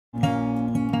You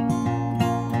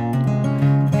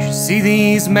should see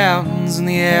these mountains in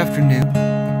the afternoon,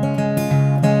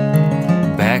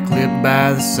 backlit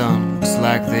by the sun. Looks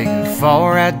like they could fall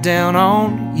right down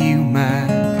on you. My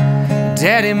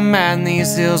daddy mined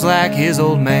these hills like his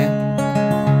old man.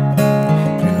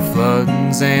 Through the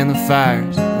floods and the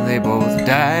fires, they both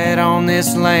died on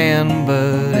this land.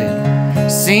 But it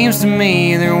seems to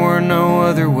me there were no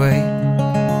other way.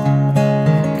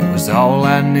 It was all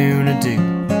I knew to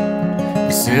do.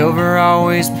 The silver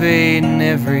always paid, and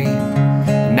every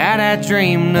night I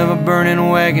dreamed of a burning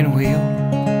wagon wheel,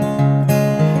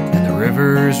 and the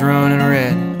rivers running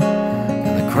red,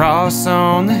 and the cross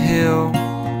on the hill.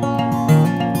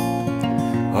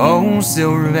 Oh,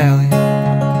 Silver Valley.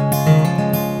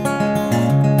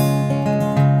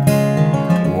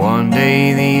 One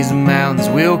day these mountains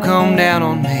will come down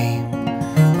on me.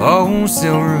 Oh,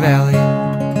 Silver Valley.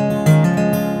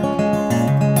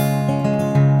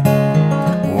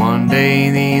 One day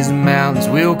these mountains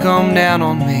will come down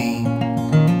on me.